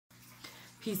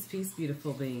Peace, peace,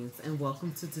 beautiful beings, and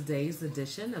welcome to today's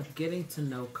edition of Getting to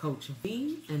Know Coach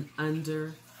Vee in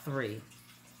under 3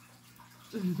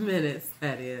 minutes,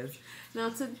 that is. Now,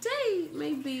 today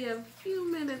may be a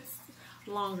few minutes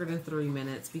longer than 3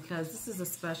 minutes because this is a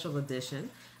special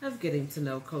edition of Getting to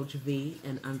Know Coach Vee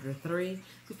in under 3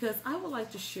 because I would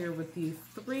like to share with you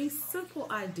 3 simple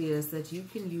ideas that you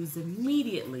can use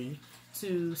immediately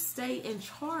to stay in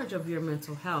charge of your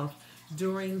mental health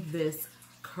during this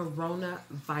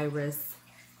coronavirus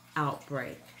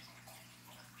outbreak.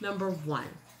 Number 1,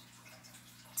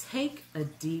 take a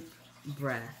deep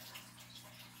breath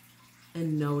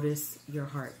and notice your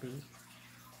heartbeat.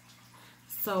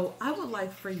 So I would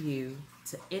like for you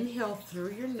to inhale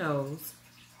through your nose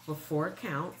for 4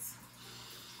 counts.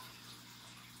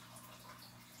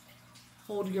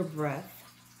 Hold your breath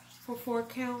for 4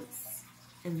 counts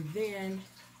and then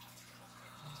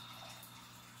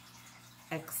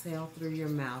exhale through your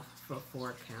mouth for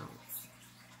 4 counts.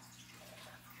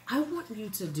 I want you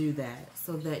to do that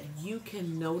so that you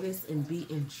can notice and be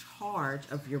in charge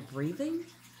of your breathing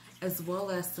as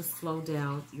well as to slow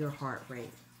down your heart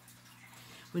rate.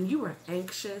 When you are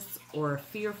anxious or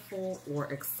fearful or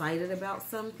excited about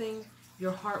something,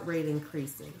 your heart rate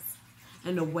increases.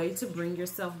 And the way to bring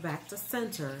yourself back to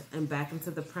center and back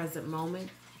into the present moment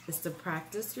is to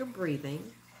practice your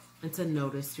breathing and to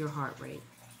notice your heart rate.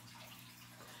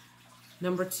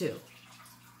 Number 2,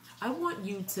 I want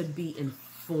you to be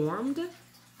informed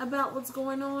about what's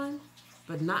going on,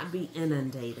 but not be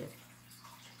inundated.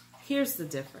 Here's the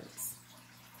difference.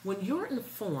 When you're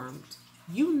informed,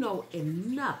 you know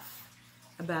enough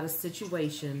about a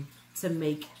situation to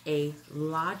make a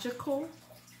logical,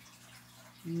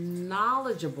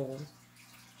 knowledgeable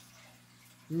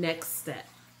next step.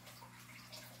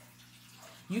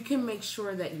 You can make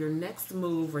sure that your next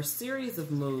move or series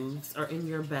of moves are in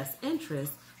your best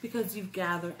interest because you've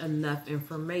gathered enough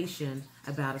information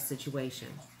about a situation.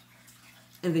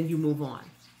 And then you move on.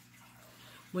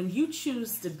 When you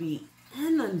choose to be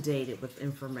inundated with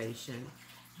information,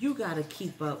 you got to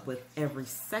keep up with every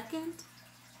second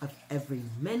of every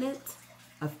minute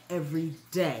of every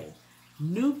day.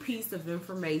 New piece of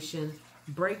information,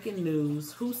 breaking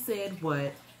news, who said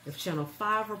what. If Channel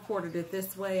 5 reported it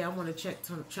this way, I want to check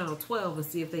Channel 12 and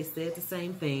see if they said the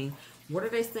same thing. What are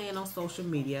they saying on social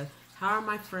media? How are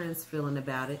my friends feeling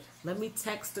about it? Let me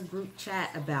text a group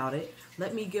chat about it.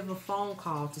 Let me give a phone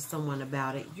call to someone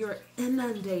about it. You're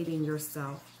inundating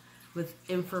yourself with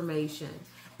information.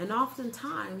 And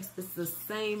oftentimes, it's the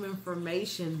same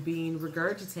information being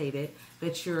regurgitated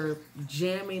that you're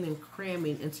jamming and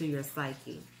cramming into your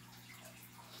psyche.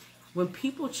 When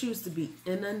people choose to be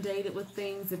inundated with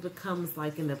things, it becomes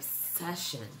like an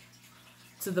obsession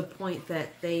to the point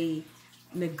that they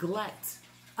neglect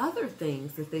other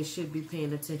things that they should be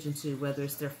paying attention to, whether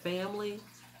it's their family,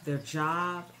 their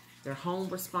job, their home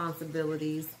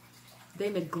responsibilities. They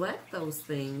neglect those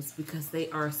things because they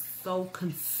are so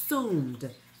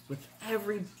consumed with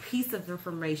every piece of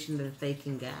information that they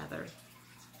can gather.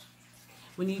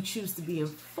 When you choose to be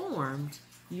informed,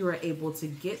 you are able to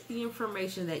get the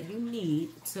information that you need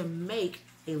to make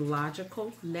a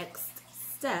logical next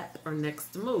step or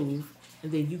next move,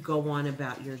 and then you go on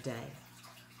about your day.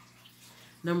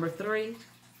 Number 3,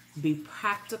 be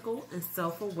practical and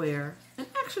self-aware and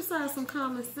exercise some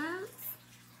common sense.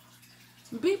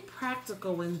 Be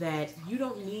practical in that you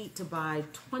don't need to buy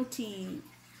 20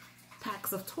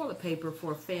 packs of toilet paper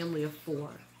for a family of 4.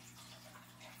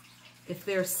 If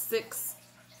there's 6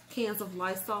 cans of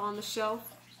Lysol on the shelf,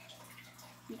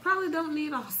 you probably don't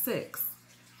need all 6.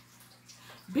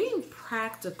 Being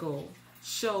practical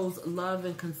shows love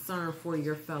and concern for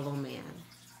your fellow man.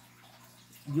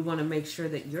 You want to make sure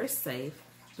that you're safe,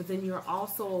 but then you're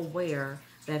also aware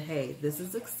that, hey, this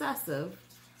is excessive,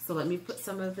 so let me put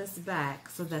some of this back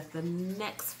so that the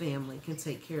next family can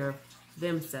take care of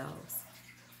themselves.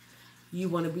 You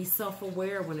want to be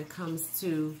self-aware when it comes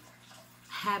to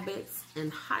habits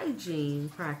and hygiene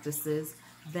practices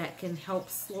that can help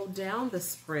slow down the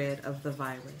spread of the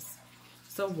virus.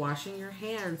 So washing your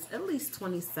hands at least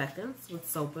 20 seconds with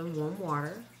soap and warm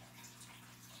water.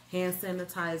 Hand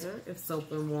sanitizer if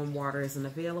soap and warm water isn't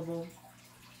available.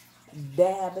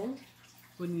 Dabbing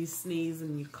when you sneeze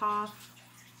and you cough.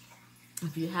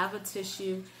 If you have a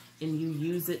tissue and you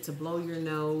use it to blow your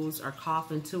nose or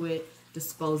cough into it,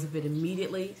 dispose of it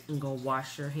immediately and go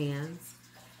wash your hands.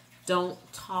 Don't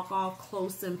talk all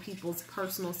close in people's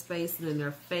personal space and in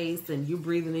their face, and you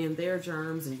breathing in their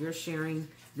germs and you're sharing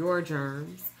your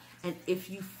germs. And if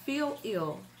you feel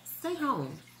ill, stay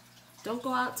home. Don't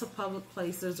go out to public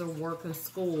places or work and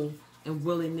school and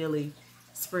willy-nilly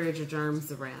spread your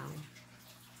germs around.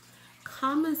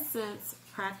 common sense,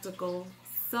 practical,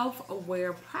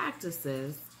 self-aware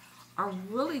practices are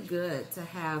really good to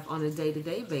have on a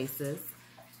day-to-day basis,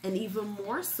 and even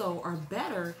more so or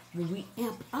better when we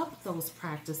amp up those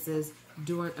practices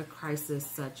during a crisis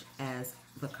such as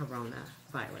the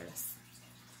coronavirus.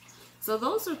 So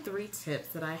those are 3 tips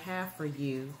that I have for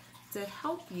you to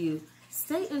help you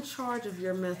stay in charge of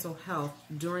your mental health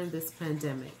during this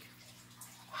pandemic.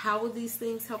 How will these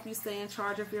things help you stay in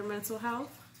charge of your mental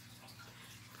health?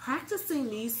 Practicing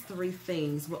these 3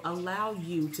 things will allow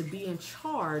you to be in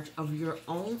charge of your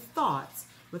own thoughts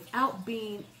without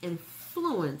being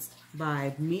influenced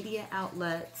by media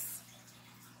outlets,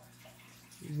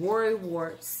 worry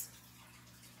warts,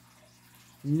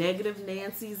 negative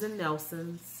Nancys and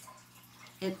Nelsons,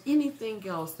 and anything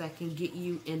else that can get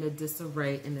you in a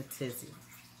disarray and a tizzy.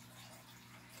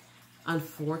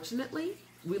 Unfortunately,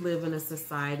 we live in a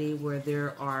society where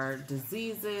there are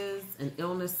diseases and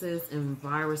illnesses and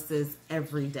viruses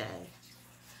every day.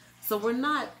 So we're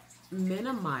not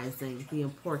minimizing the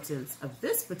importance of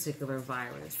this particular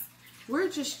virus. We're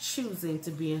just choosing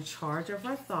to be in charge of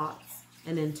our thoughts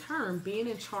and in turn being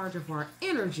in charge of our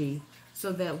energy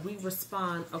so that we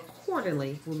respond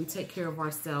accordingly when we take care of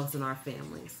ourselves and our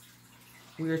families.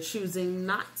 We are choosing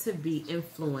not to be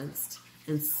influenced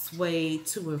and swayed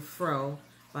to and fro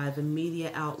by the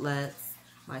media outlets,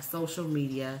 by social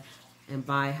media, and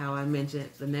by, how I mentioned,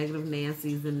 the negative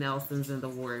Nancys and Nelsons and the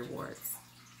worry warts.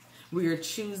 We are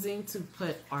choosing to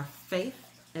put our faith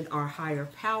in our higher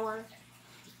power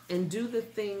and do the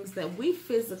things that we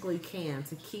physically can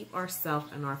to keep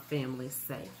ourselves and our families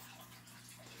safe.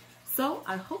 So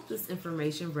I hope this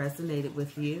information resonated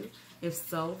with you. If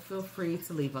so, feel free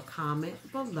to leave a comment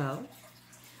below.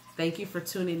 Thank you for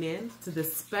tuning in to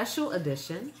this special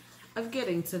edition of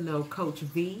Getting to Know Coach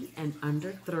Vee in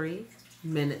under 3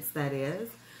 minutes, that is.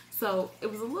 So it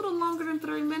was a little longer than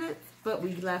 3 minutes, but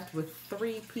we left with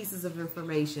 3 pieces of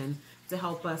information to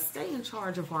help us stay in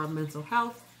charge of our mental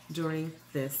health during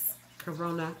this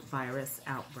coronavirus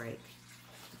outbreak.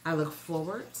 I look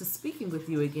forward to speaking with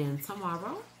you again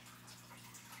tomorrow.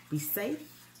 Be safe,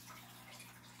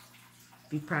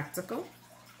 be practical,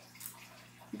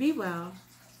 be well,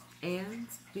 and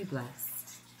be blessed.